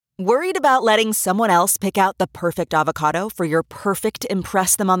Worried about letting someone else pick out the perfect avocado for your perfect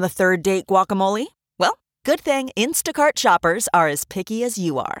impress them on the third date guacamole? Well, good thing Instacart shoppers are as picky as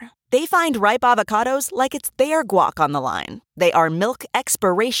you are. They find ripe avocados like it's their guac on the line. They are milk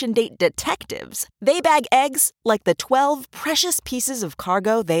expiration date detectives. They bag eggs like the 12 precious pieces of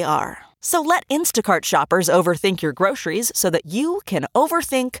cargo they are. So let Instacart shoppers overthink your groceries so that you can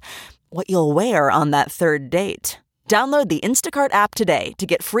overthink what you'll wear on that third date. Download the Instacart app today to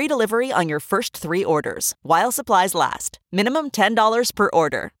get free delivery on your first 3 orders, while supplies last. Minimum $10 per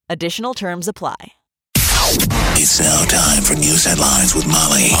order. Additional terms apply. It's now time for news headlines with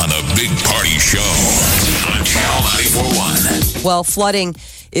Molly on the Big Party Show on Channel 94.1. Well, flooding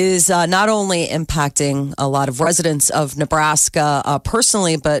is not only impacting a lot of residents of Nebraska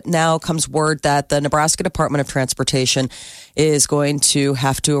personally, but now comes word that the Nebraska Department of Transportation is going to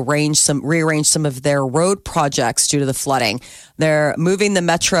have to rearrange some of their road projects due to the flooding. They're moving the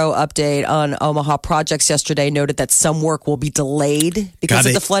Metro update on Omaha projects yesterday, noted that some work will be delayed because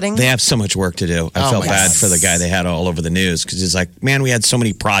of the flooding. They have so much work to do. I felt bad for the guy they had all over the news because he's like, man, we had so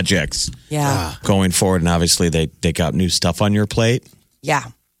many projects going forward. And obviously they got new stuff on your plate. Yeah.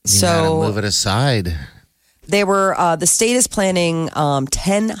 So move it aside. They were the state is planning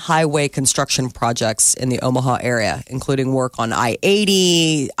 10 highway construction projects in the Omaha area, including work on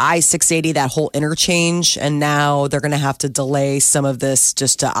I-80, I-680, that whole interchange. And now they're going to have to delay some of this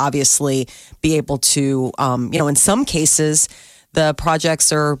just to obviously be able to, in some cases, the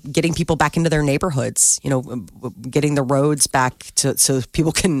projects are getting people back into their neighborhoods, getting the roads back so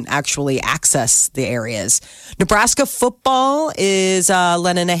people can actually access the areas. Nebraska football is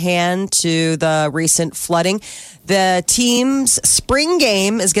lending a hand to the recent flooding. The team's spring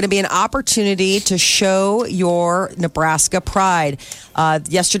game is going to be an opportunity to show your Nebraska pride.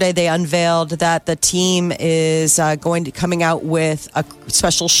 Yesterday, they unveiled that the team is coming out with a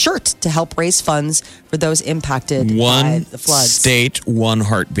special shirt to help raise funds for those impacted by the floods. State, one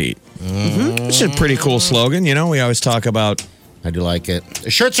heartbeat. Mm-hmm. Which is a pretty cool slogan. We always talk about. I do like it.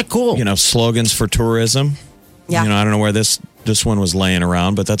 The shirts are cool. Slogans for tourism. Yeah. I don't know where this one was laying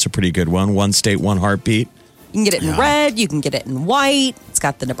around, but that's a pretty good one. One state, one heartbeat. You can get it in red. You can get it in white. It's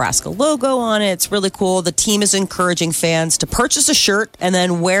got the Nebraska logo on it. It's really cool. The team is encouraging fans to purchase a shirt and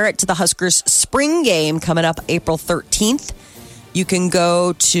then wear it to the Huskers spring game coming up April 13th. You can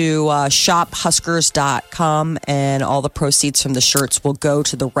go to shophuskers.com and all the proceeds from the shirts will go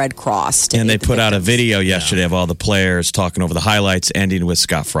to the Red Cross. And they put out a video yesterday of all the players talking over the highlights, ending with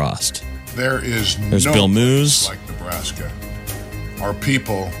Scott Frost. There's no Bill Moose. Like Nebraska. Our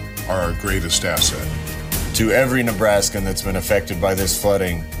people are our greatest asset. To every Nebraskan that's been affected by this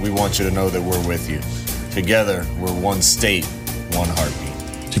flooding, we want you to know that we're with you. Together, we're one state, one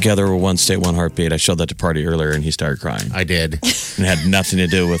heartbeat. Together, we're one state, one heartbeat. I showed that to Party earlier, and he started crying. I did. And it had nothing to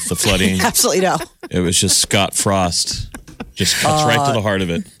do with the flooding. Absolutely no. It was just Scott Frost. Just cuts right to the heart of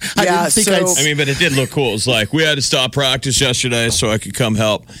it. But it did look cool. It was like, we had to stop practice yesterday so I could come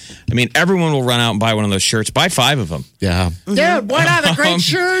help. Everyone will run out and buy one of those shirts. Buy 5 of them. Yeah. Dude, what are the great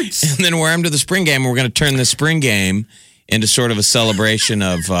shirts? And then wear them to the spring game. We're going to turn the spring game into sort of a celebration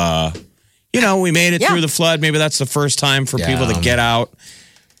of, we made it through the flood. Maybe that's the first time for people to get out.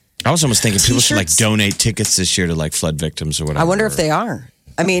 I was almost thinking people should donate tickets this year to flood victims or whatever. I wonder if they are.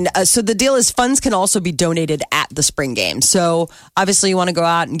 So the deal is funds can also be donated at the spring game. So obviously you want to go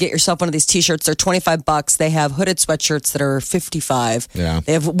out and get yourself one of these T-shirts. They're $25. They have hooded sweatshirts that are $55. Yeah.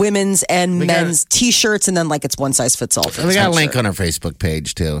 They have women's and men's T-shirts, and then it's one size fits all. We got a link on our Facebook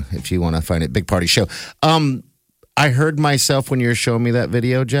page too, if you want to find it. Big Party Show. I heard myself when you were showing me that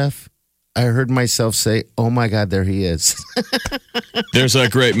video, Jeff. I heard myself say, "Oh my God, there he is." There's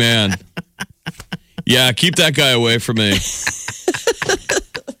that great man. Yeah, keep that guy away from me.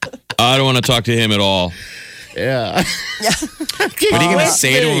 I don't want to talk to him at all. Yeah. What are you going to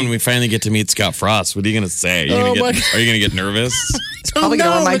say to him when we finally get to meet Scott Frost? What are you going to say? Are you going to get nervous? It's probably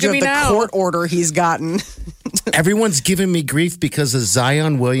going to remind you of the court order he's gotten. Everyone's giving me grief because of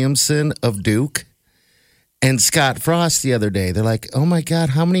Zion Williamson of Duke and Scott Frost the other day. They're like, "Oh my God,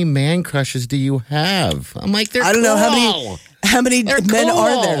 how many man crushes do you have?" I'm like, "They're I don't know how many men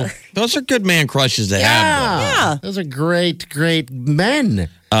are there." Those are good man crushes to have. Yeah. Those are great men.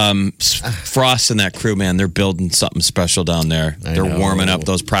 Frost and that crew, man, they're building something special down there. They're warming up.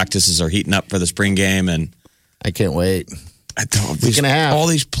 Those practices are heating up for the spring game, and I can't wait. All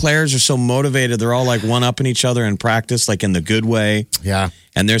these players are so motivated. They're all one-upping each other in practice, in the good way. Yeah.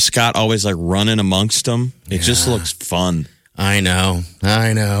 And there's Scott always running amongst them. It just looks fun. I know.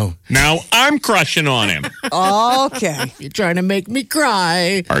 Now I'm crushing on him. Okay. You're trying to make me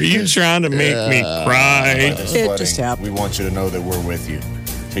cry. Are you trying to make me cry? It just happened. We want you to know that we're with you.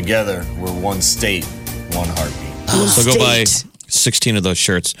 Together, we're one state, one heartbeat. So go buy 16 of those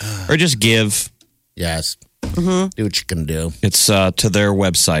shirts, or just give. Yes. Do what you can do. It's to their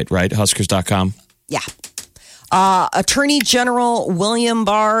website, right? Huskers.com. Yeah. Attorney General William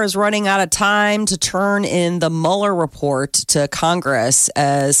Barr is running out of time to turn in the Mueller report to Congress,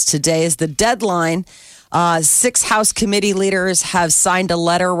 as today is the deadline. 6 House committee leaders have signed a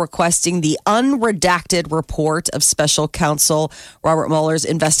letter requesting the unredacted report of special counsel Robert Mueller's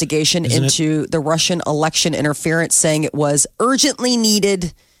investigation into the Russian election interference, saying it was urgently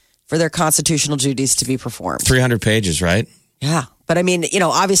needed for their constitutional duties to be performed. 300 pages, right? Yeah. But I mean,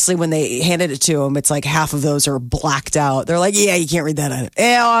 obviously when they handed it to him, it's like half of those are blacked out. They're like, yeah, you can't read that.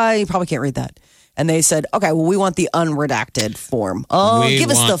 Yeah, you probably can't read that. And they said, okay, well, we want the unredacted form. Oh, we give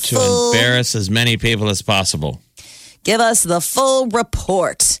us the want to full. embarrass as many people as possible. Give us the full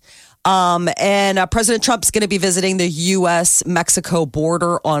report. And President Trump's going to be visiting the U.S.-Mexico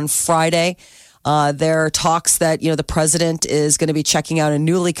border on Friday. There are talks that, the president is going to be checking out a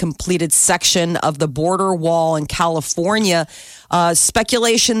newly completed section of the border wall in California.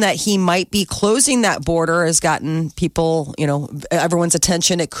 Speculation that he might be closing that border has gotten people, everyone's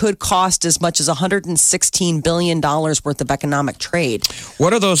attention. It could cost as much as $116 billion worth of economic trade.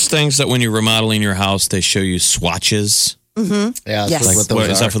 What are those things that when you're remodeling your house, they show you swatches? Mm-hmm. Yeah, yes. what those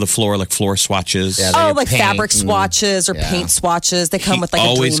Is are. that for the floor, like floor swatches? Yeah, like paint fabric and- swatches or paint swatches. They come He with like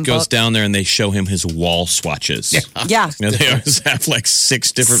always a dream goes book. down there and they show him his wall swatches. Yeah. They always have like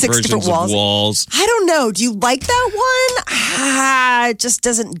 6 different 6 versions different of walls. I don't know. Do you like that one? It just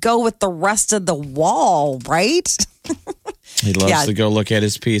doesn't go with the rest of the wall, right? He loves Yeah. to go look at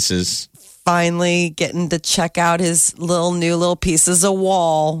his pieces. Finally getting to check out his new pieces of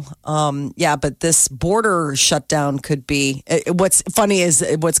wall. But this border shutdown could be. What's funny is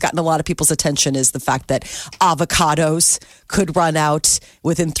what's gotten a lot of people's attention is the fact that avocados could run out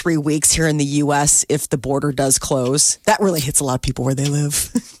within 3 weeks here in the U.S. if the border does close. That really hits a lot of people where they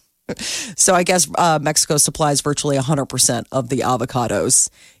live. So I guess Mexico supplies virtually 100% of the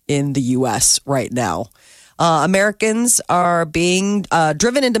avocados in the U.S. right now. Americans are being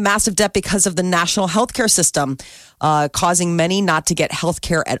driven into massive debt because of the national healthcare system, causing many not to get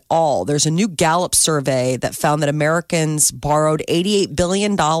healthcare at all. There's a new Gallup survey that found that Americans borrowed $88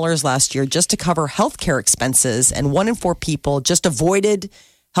 billion last year just to cover healthcare expenses, and 1 in 4 people just avoided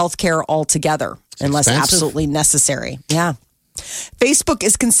healthcare altogether unless expensive. absolutely necessary. Yeah. Facebook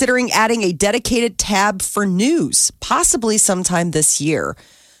is considering adding a dedicated tab for news, possibly sometime this year.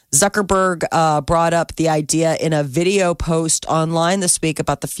 Zuckerberg brought up the idea in a video post online this week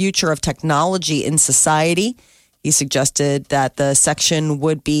about the future of technology in society. He suggested that the section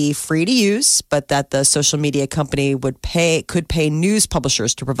would be free to use, but that the social media company could pay news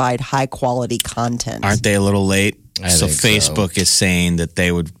publishers to provide high quality content. Aren't they a little late? I So think so. Facebook is saying that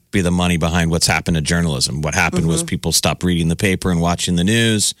they would be the money behind what's happened to journalism. What happened was people stopped reading the paper and watching the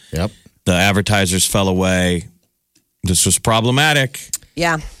news. Yep. The advertisers fell away. This was problematic.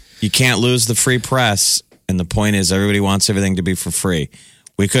 Yeah. You can't lose the free press. And the point is, everybody wants everything to be for free.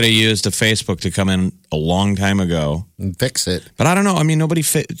 We could have used a Facebook to come in a long time ago. And fix it. But I don't know. I mean, nobody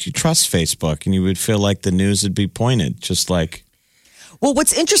you trust Facebook, and you would feel like the news would be pointed, just like. Well,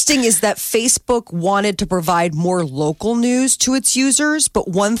 what's interesting is that Facebook wanted to provide more local news to its users, but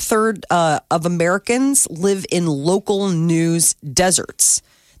 1/3 of Americans live in local news deserts.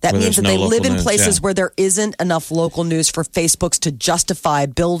 That Where means that there's they no live local in news, places yeah. where there isn't enough local news for Facebooks to justify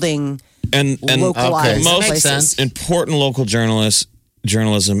building And localized Okay, that makes places. sense. important local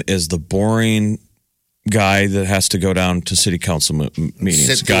journalism is the boring guy that has to go down to city council meetings.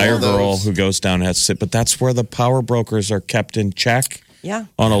 Sit through Guy or all girl those. who goes down and has to sit. But that's where the power brokers are kept in check. Yeah.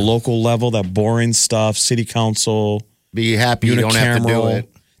 On a local level, that boring stuff, city council, Be happy you don't have to do unicameral.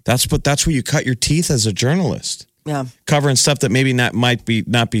 it. That's where you cut your teeth as a journalist. Yeah. Covering stuff that maybe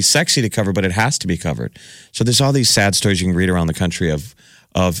not be sexy to cover, but it has to be covered. So there's all these sad stories you can read around the country of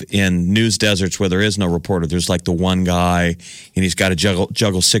in news deserts where there is no reporter. There's like the one guy, and he's got to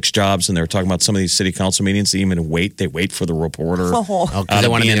juggle 6 jobs. And they were talking about some of these city council meetings. They wait for the reporter. Oh. Oh, 'cause Out they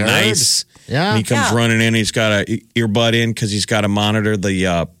of want to being be heard. nice. Yeah. And he comes Yeah. running in. He's got a earbud in because he's got to monitor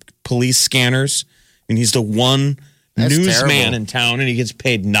the police scanners. And he's the one That's newsman terrible. in town, and he gets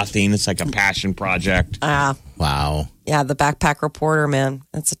paid nothing. It's like a passion project. Wow. Yeah, the backpack reporter, man.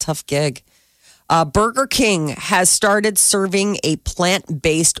 That's a tough gig. Burger King has started serving a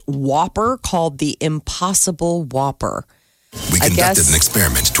plant-based Whopper called the Impossible Whopper. We conducted an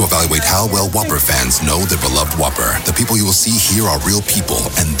experiment to evaluate how well Whopper fans know their beloved Whopper. The people you will see here are real people,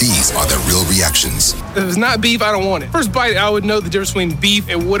 and these are their real reactions. If it's not beef, I don't want it. First bite, I would know the difference between beef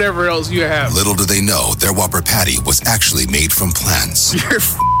and whatever else you have. Little do they know, their Whopper patty was actually made from plants. You're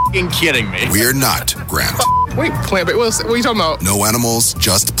f***ing kidding me. We're not, Grant. Wait, plant-based? What are you talking about? No animals,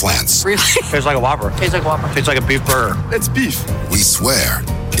 just plants. Really? Tastes like a Whopper. Tastes like a Whopper. Tastes like a beef burger. That's beef. We swear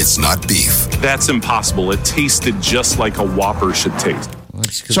it's not beef. That's impossible. It tasted just like a Whopper should taste.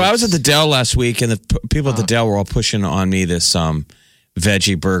 So I was at the Dell last week, and the people at the Dell were all pushing on me this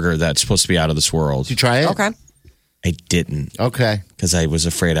veggie burger that's supposed to be out of this world. Did you try it? Okay. I didn't. Okay. Because I was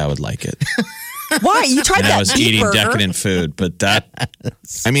afraid I would like it. Why? You tried and that I was beef eating burger. decadent food, but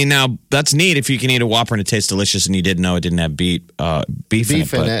I mean, now that's neat if you can eat a Whopper and it tastes delicious and you didn't know it didn't have beef in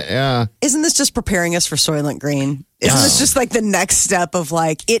it. Yeah. Isn't this just preparing us for Soylent Green? Isn't this just like the next step of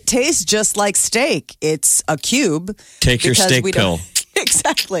like, it tastes just like steak. It's a cube. Take your steak pill.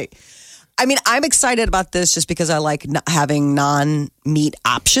 Exactly. I mean, I'm excited about this just because I like having non-meat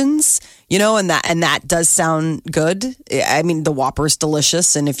options, and that does sound good. I mean, the Whopper is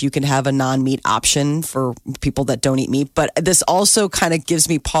delicious, and if you can have a non-meat option for people that don't eat meat, but this also kind of gives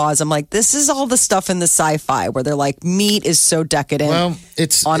me pause. I'm like, this is all the stuff in the sci-fi where they're like, meat is so decadent. Well,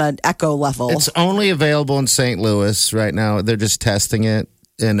 it's on an echo level. It's only available in St. Louis right now. They're just testing it,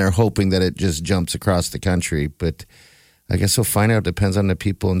 and they're hoping that it just jumps across the country, but I guess we'll find out. It depends on the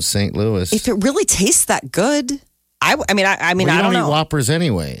people in St. Louis. If it really tastes that good, I mean, I you don't don't know. eat Whoppers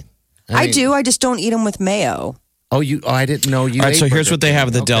anyway. I do. I just don't eat them with mayo. Oh, I didn't know you. All right, ate so here's Burger what they have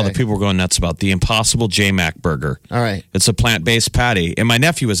at the King. Dell that Okay. people were going nuts about: the Impossible J-Mac burger. All right, it's a plant-based patty, and my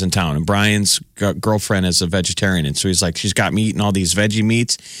nephew was in town, and Brian's girlfriend is a vegetarian, and so he's like, she's got me eating all these veggie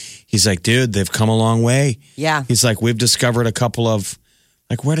meats. He's like, dude, they've come a long way. Yeah. He's like, we've discovered a couple of.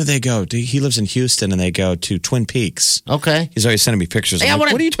 Like, where do they go? He lives in Houston, and they go to Twin Peaks. Okay. He's always sending me pictures. Hey, I'm I like,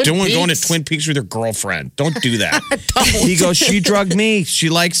 want what are you Twin doing Peaks. going to Twin Peaks with your girlfriend? Don't do that. He goes, she drugged me. She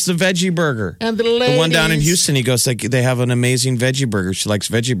likes the veggie burger. And the one down in ladies. Houston, he goes, like, they have an amazing veggie burger. She likes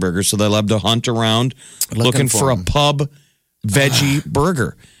veggie burgers, so they love to hunt around looking for a 'em. pub veggie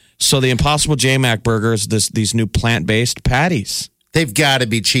burger. So the Impossible J-Mac burger is these new plant-based patties. They've got to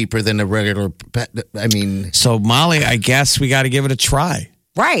be cheaper than the regular. I mean, So, Molly, I guess we got to give it a try.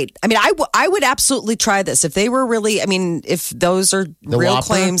 Right. I mean, I would absolutely try this if they were really. I mean, if those are real Whopper?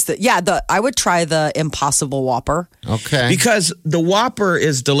 claims that I would try the Impossible Whopper. okay. Because the Whopper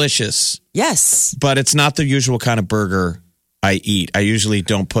is delicious. Yes. But it's not the usual kind of burger I eat. I usually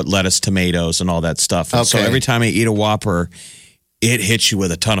don't put lettuce, tomatoes, and all that stuff. And so Okay. every time I eat a Whopper, it hits you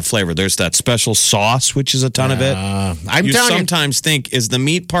with a ton of flavor. There's that special sauce, which is a ton of it. I'm you telling you- sometimes think, is the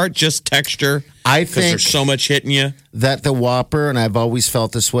meat part just texture? I Because think there's so much hitting you. that the Whopper, and I've always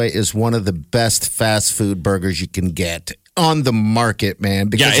felt this way, is one of the best fast food burgers you can get on the market, man.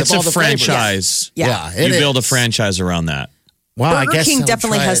 Because Yeah, of it's all a the flavors. franchise. Yeah. it You build a is. franchise around that. Wow, I Burger guess King I'll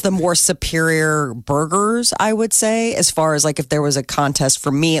definitely try has it. the more superior burgers, I would say, as far as like if there was a contest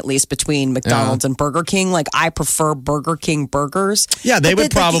for me, at least between McDonald's and Burger King. Like I prefer Burger King burgers. Yeah, they But would they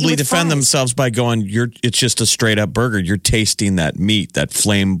eat probably with defend fries. themselves by going, it's just a straight up burger. You're tasting that meat, that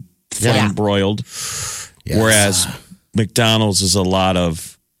flame broiled. Yes. Whereas McDonald's is a lot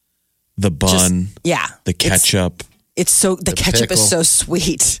of the bun, Yeah. the ketchup. It's so the ketchup pickle. is so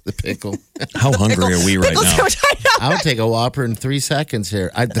sweet. The pickle. How hungry are we right Pickles now? are- I would take a Whopper in 3 seconds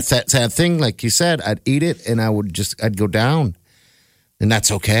here. That sad thing, like you said, I'd eat it and I'd go down. And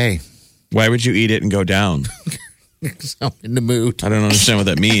that's okay. Why would you eat it and go down? Because I'm in the mood. I don't understand what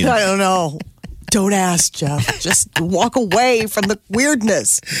that means. I don't know. Don't ask, Jeff. Just walk away from the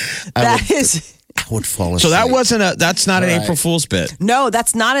weirdness. That is. I would fall asleep. So that's not an All right. April Fool's bit. No,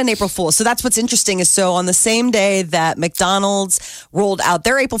 that's not an April Fool. So that's what's interesting is so on the same day that McDonald's rolled out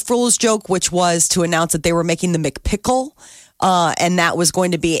their April Fool's joke, which was to announce that they were making the McPickle. And that was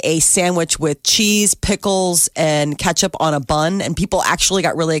going to be a sandwich with cheese, pickles, and ketchup on a bun. And people actually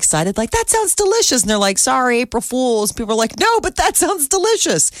got really excited, like, that sounds delicious. And they're like, sorry, April Fools. People are like, no, but that sounds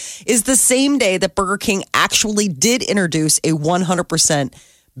delicious. Is the same day that Burger King actually did introduce a 100%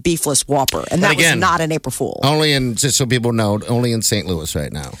 beefless Whopper. And that again, was not an April Fool. Only in, just so people know, only in St. Louis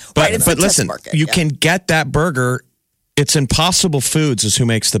right now. But it's a listen, test market, you yeah. can get that burger. It's Impossible Foods is who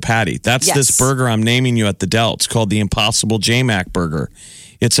makes the patty. That's Yes. this burger I'm naming you at the Dell. It's called the Impossible J-Mac burger.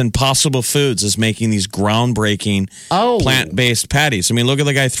 It's Impossible Foods is making these groundbreaking plant-based patties. I mean, look at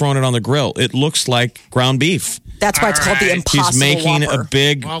the guy throwing it on the grill. It looks like ground beef. That's why it's called the Impossible He's making Whopper. a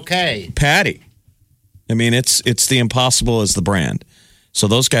big patty. I mean, it's the Impossible is the brand. So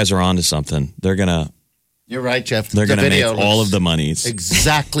those guys are onto something. They're gonna. You're right, Jeff. They're The gonna make video all looks of the monies.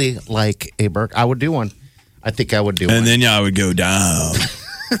 exactly like a burger. I would do one. I think I would do And one. then I would go down.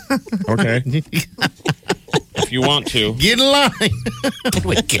 Okay. If you want to. Get in line.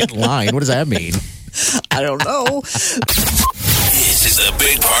 Wait, get in line. What does that mean? I don't know. This is the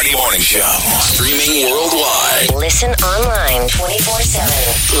Big Party Morning Show. Streaming worldwide. Listen online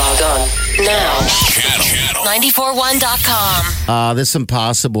 24/7. Log on now. Channel. 941.com. This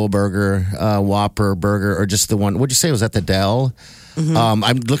Impossible Burger, Whopper Burger, or just the one. What'd you say? Was that the Dell? I'm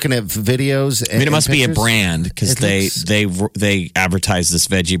looking at videos. I mean, it must be a pictures. brand because they advertise this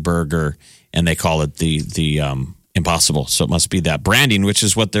veggie burger and they call it the Impossible. So it must be that branding, which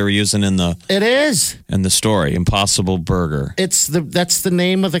is what they were using in the story. Impossible Burger. That's the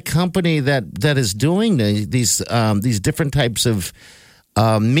name of the company that is doing these different types of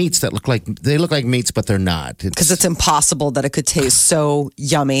meats that look like meats, but they're not. Because it's impossible that it could taste so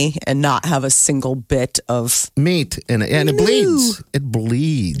yummy and not have a single bit of meat and it bleeds. It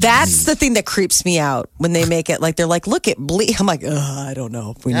bleeds. That's the thing that creeps me out when they make it like they're like, look, it bleed. I'm like, I don't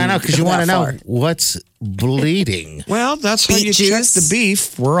know. If we I know, because you want to know far. what's bleeding. Well, that's how Beet you juice. check the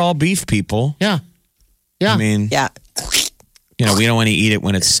beef. We're all beef people. Yeah. I mean, Yeah. we don't want to eat it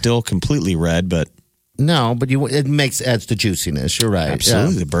when it's still completely red, but No, but it adds to juiciness. You're right.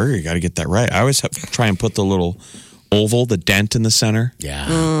 absolutely, Yeah. the burger, you got to get that right. I always have to try and put the little oval, the dent in the center.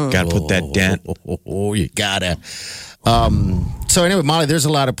 Yeah. Got to put that dent. You gotta. So anyway, Molly, there's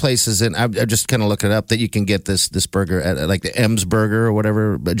a lot of places, and I'm just kind of looking it up that you can get this burger at like the M's Burger or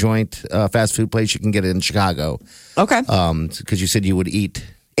whatever joint fast food place. You can get it in Chicago. Okay. Because you said you would eat.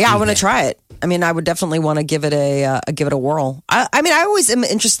 Yeah, I want to try it. I mean, I would definitely want to give it a whirl. I mean, I always am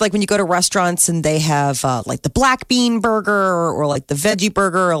interested, like when you go to restaurants and they have like the black bean burger or like the veggie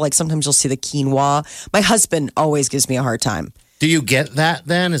burger, or like sometimes you'll see the quinoa. My husband always gives me a hard time. Do you get that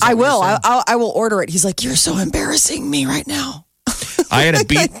then? Is that I what you're will. saying? I will order it. He's like, "You're so embarrassing me right now." I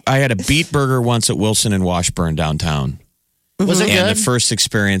had a beet burger once at Wilson and Washburn downtown. Was it And good? the first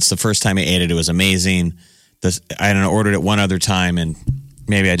experience, the first time I ate it, it was amazing. I had ordered it one other time, and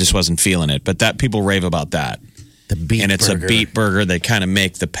maybe I just wasn't feeling it. But that people rave about that. The beet and it's burger. a beet burger. They kind of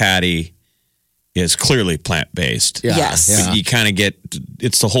make the patty is clearly plant based. Yeah, Yes. yeah. You kind of get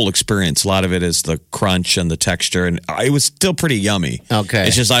it's the whole experience. A lot of it is the crunch and the texture, and it was still pretty yummy. Okay.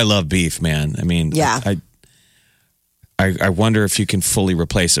 It's just I love beef, man. I mean, Yeah. I wonder if you can fully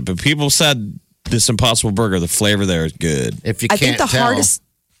replace it. But people said this Impossible Burger, the flavor there is good. If you I can't think the tell. hardest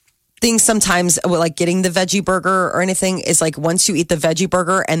thing sometimes with like getting the veggie burger or anything is like once you eat the veggie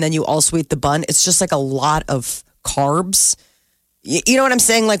burger and then you also eat the bun, it's just like a lot of carbs. You know what I'm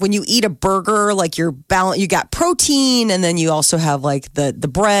saying? Like when you eat a burger, like you got protein and then you also have like the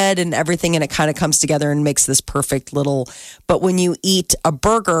bread and everything, and it kind of comes together and makes this perfect little. But when you eat a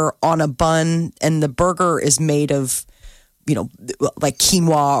burger on a bun and the burger is made of, like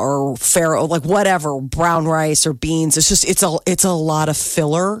quinoa or farro, like whatever, brown rice or beans. It's a lot of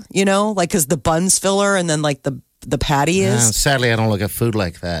filler, like because the bun's filler and then like the patty is. Sadly, I don't look at food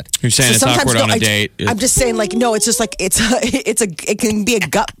like that. You're saying it's sometimes, awkward on a date. I'm just saying, like, no, it's just like it can be a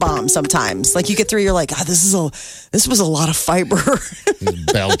gut bomb sometimes. Like you get through, you're like, this was a lot of fiber.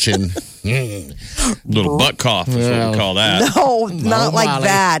 Belching. Little butt cough is what we call that. No, not like Molly.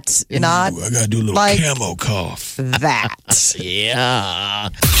 that. Not I got to do a little like camo cough. that. Yeah.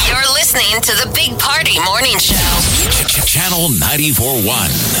 You're listening to the Big Party Morning Show. Channel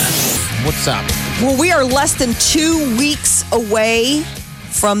 94.1. What's up? Well, we are less than 2 weeks away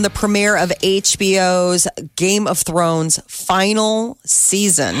from the premiere of HBO's Game of Thrones final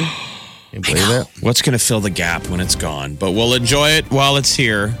season. Can you believe it? What's going to fill the gap when it's gone? But we'll enjoy it while it's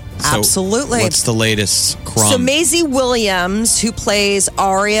here. So Absolutely. What's the latest crumb? So Maisie Williams, who plays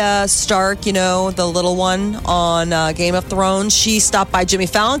Arya Stark, the little one on Game of Thrones, she stopped by Jimmy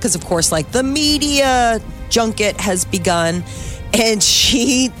Fallon because, of course, like the media junket has begun, and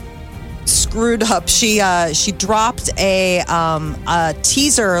she screwed up. She dropped a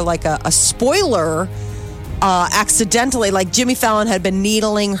teaser, like a spoiler, accidentally. Like Jimmy Fallon had been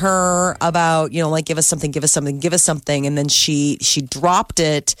needling her about, like give us something, and then she dropped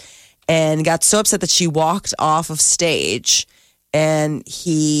it and got so upset that she walked off of stage. And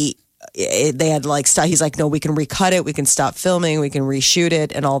they had like he's like, no, we can recut it, we can stop filming, we can reshoot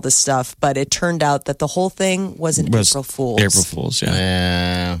it, and all this stuff. But it turned out that the whole thing was April Fool's. April Fool's, yeah.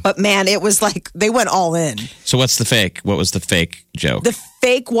 Yeah. But man, it was like they went all in. So what's the fake? What was the fake joke? The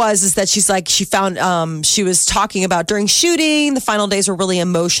fake is that she's like, she found she was talking about during shooting, the final days were really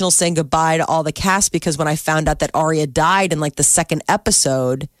emotional, saying goodbye to all the cast, because when I found out that Arya died in like the second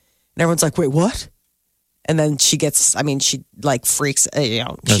episode, and everyone's like, wait, what? And then she like freaks, she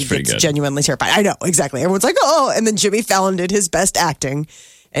pretty gets good. genuinely terrified. I know, exactly. Everyone's like, oh, and then Jimmy Fallon did his best acting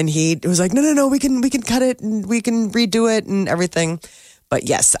And he was like, no, we can cut it and we can redo it and everything. But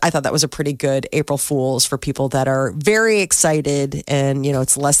yes, I thought that was a pretty good April Fool's for people that are very excited. And,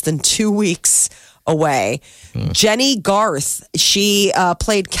 it's less than 2 weeks away. Jenny Garth, she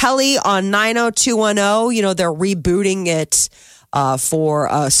played Kelly on 90210. They're rebooting it for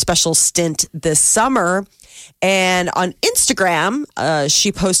a special stint this summer. And on Instagram,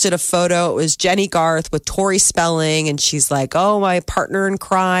 she posted a photo. It was Jenny Garth with Tori Spelling. And she's like, oh, my partner in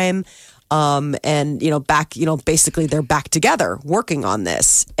crime. And, back, basically they're back together working on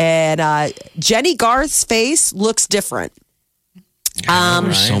this. And Jenny Garth's face looks different.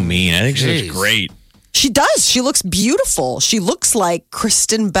 You're so mean. I think she looks great. She does. She looks beautiful. She looks like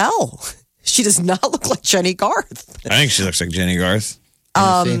Kristen Bell. She does not look like Jenny Garth. I think she looks like Jenny Garth.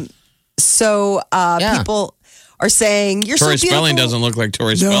 So people are saying you're Tori so beautiful. Spelling doesn't look like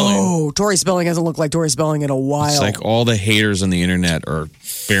Tori Spelling. No, Tori Spelling hasn't looked like Tori Spelling in a while. It's like all the haters on the internet are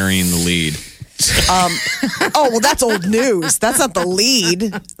burying the lead. Well, that's old news. That's not the lead.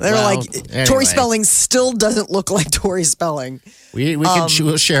 They're Tori Spelling still doesn't look like Tori Spelling.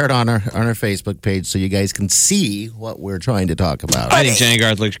 We'll share it on our Facebook page so you guys can see what we're trying to talk about. I think Jenny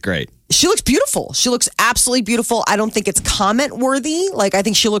Garth looks great. She looks beautiful. She looks absolutely beautiful. I don't think it's comment worthy. I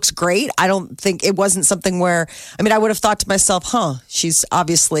think she looks great. I don't think it wasn't something where, I would have thought to myself, she's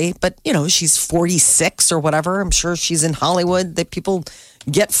obviously, but she's 46 or whatever. I'm sure she's in Hollywood. That people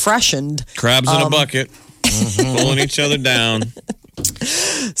get freshened. Crabs in a bucket, pulling each other down.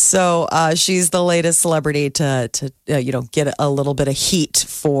 So she's the latest celebrity to get a little bit of heat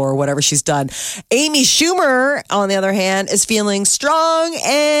for whatever she's done. Amy Schumer, on the other hand, is feeling strong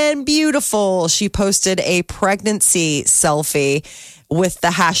and beautiful. She posted a pregnancy selfie with the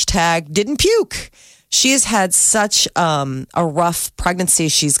hashtag didn't puke. She has had such a rough pregnancy.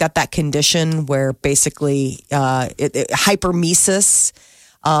 She's got that condition where basically hypermesis,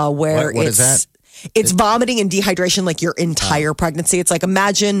 where what is that? It's vomiting and dehydration like your entire pregnancy. It's like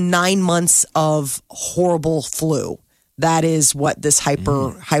imagine 9 months of horrible flu. That is what this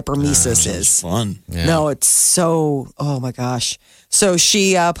hypermesis is. Fun. Yeah. No, it's so, oh my gosh. So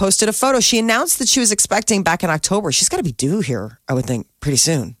she posted a photo. She announced that she was expecting back in October. She's got to be due here, I would think, pretty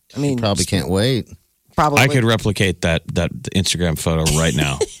soon. Probably can't wait. Probably. I could replicate that Instagram photo right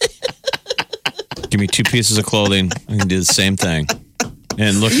now. Give me 2 pieces of clothing. I can do the same thing.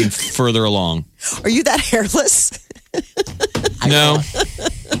 And looking further along. Are you that hairless? No.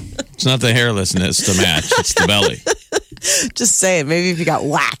 It's not the hairlessness to match. It's the belly. Just saying. Maybe if you got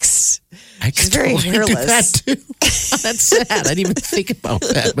waxed. She's very hairless. Do that too. That's sad. I didn't even think about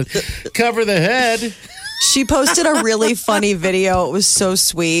that. But cover the head. She posted a really funny video. It was so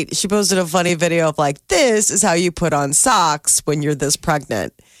sweet. She posted a funny video of this is how you put on socks when you're this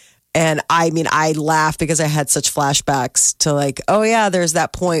pregnant. And I laughed because I had such flashbacks to oh yeah, there's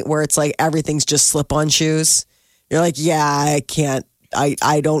that point where it's everything's just slip-on shoes. You're like, yeah, I can't.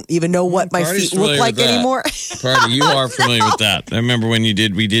 I don't even know what my feet look like anymore. Party, you are familiar with that. I remember when we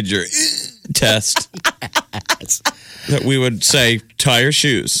did your test. That we would say, tie your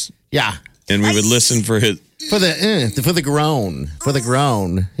shoes. Yeah. And we would listen for his... For the groan.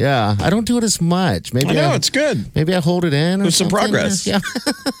 Yeah. I don't do it as much. Maybe I know, it's good. Maybe I hold it in. There's some progress. Yeah.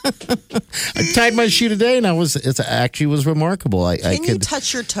 I tied my shoe today and it actually was remarkable. Can you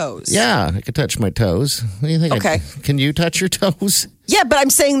touch your toes? Yeah, I could touch my toes. What do you think? Okay. Can you touch your toes? Yeah, but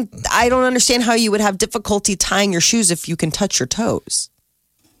I'm saying I don't understand how you would have difficulty tying your shoes if you can touch your toes.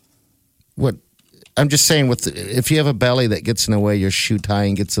 What? I'm just saying if you have a belly that gets in the way, your shoe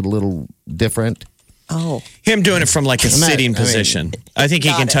tying gets a little different. Oh. Him doing it from a sitting position. I think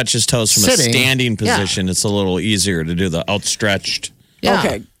he can touch his toes from sitting. A standing position. Yeah. It's a little easier to do the outstretched. Yeah.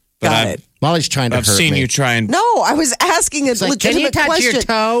 Okay. Got it. Molly's trying to hurt me. I've seen you try and... No, I was asking a legitimate can you touch question. your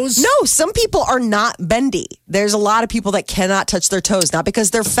toes? No, some people are not bendy. There's a lot of people that cannot touch their toes. Not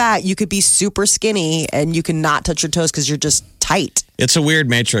because they're fat. You could be super skinny and you cannot touch your toes because you're just tight. It's a weird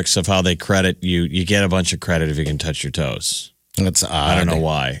matrix of how they credit you. You get a bunch of credit if you can touch your toes. That's odd. I don't know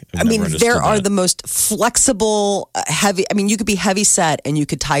why. There are the most flexible, heavy. You could be heavy set and you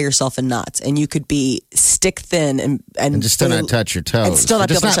could tie yourself in knots, and you could be stick thin and just still not touch your toes. And still not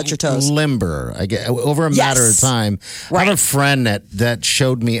be able to touch your toes. Limber. I get over a matter of time. Right. I have a friend that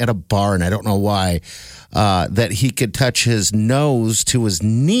showed me at a bar, and I don't know why, that he could touch his nose to his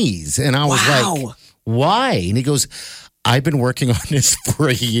knees, and I was like, "Why?" And he goes, "I've been working on this for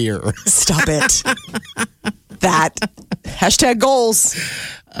a year." Stop it. That hashtag goals.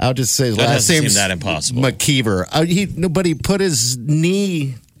 I'll just say his last name that impossible. McKeever. But he put his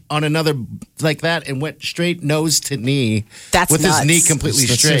knee on another like that and went straight nose to knee. That's with nuts. his knee completely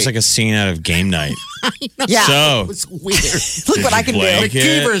That straight. seems like a scene out of Game Night. Yeah. So It was weird. Look what I can do. Blanket.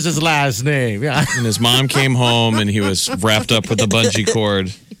 McKeever is his last name. Yeah. And his mom came home and he was wrapped up with a bungee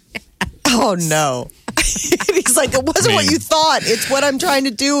cord. Oh, no. He's like, it wasn't what you thought. It's what I'm trying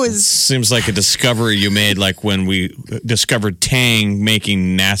to do is. Seems like a discovery you made like when we discovered Tang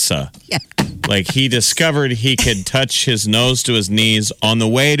making NASA. Yeah. Like he discovered he could touch his nose to his knees on the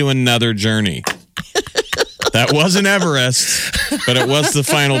way to another journey. That wasn't Everest, but it was the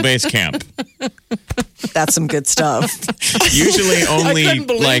final base camp. That's some good stuff. Usually only couldn't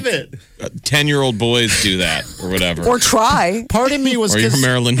believe like it. 10-year-old boys do that or whatever. Or try. Part of me was Or you're 'cause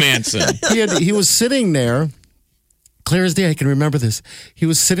Marilyn Manson. he was sitting there. Clear as day, I can remember this. He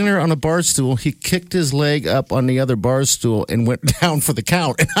was sitting there on a bar stool. He kicked his leg up on the other bar stool and went down for the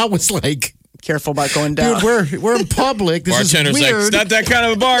count. And I was like, Careful about going down. dude, we're in public. This Bartender's is like, weird. it's not that kind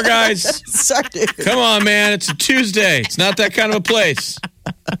of a bar, guys. Sorry. Come on, man. It's a Tuesday. It's not that kind of a place.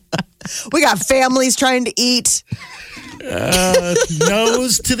 We got families trying to eat.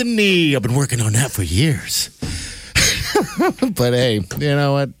 Nose to the knee. I've been working on that for years. But hey, you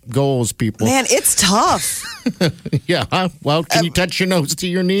know what? Goals, people. Man, it's tough. Yeah. Huh? Well, can you touch your nose to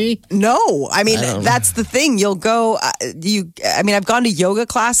your knee? No, I mean, that's the thing. You'll go, I've gone to yoga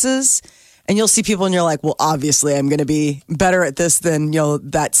classes and you'll see people and you're like, well, obviously I'm going to be better at this than,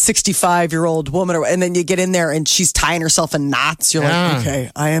 that 65-year-old woman. And then you get in there and she's tying herself in knots. You're like,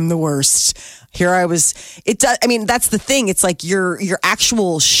 okay, I am the worst. Here I was. That's the thing. It's like your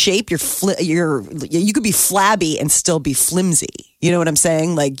actual shape, you could be flabby and still be flimsy. You know what I'm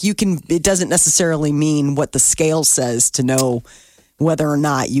saying? Like it doesn't necessarily mean what the scale says to know whether or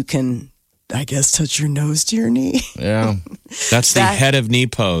not you can, I guess, touch your nose to your knee. Yeah. That's the head of knee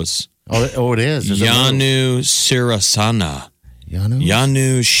pose. Oh, it is. There's a Yanu Sirasana.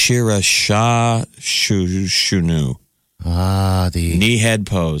 Yanu Shirasha Shunu. The knee head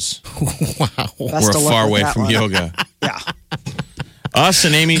pose. Wow. We're far away from yoga. Yeah. Us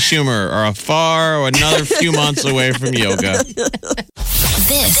and Amy Schumer are another few months away from yoga.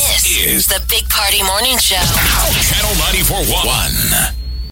 This is the Big Party Morning Show. Channel 94.1.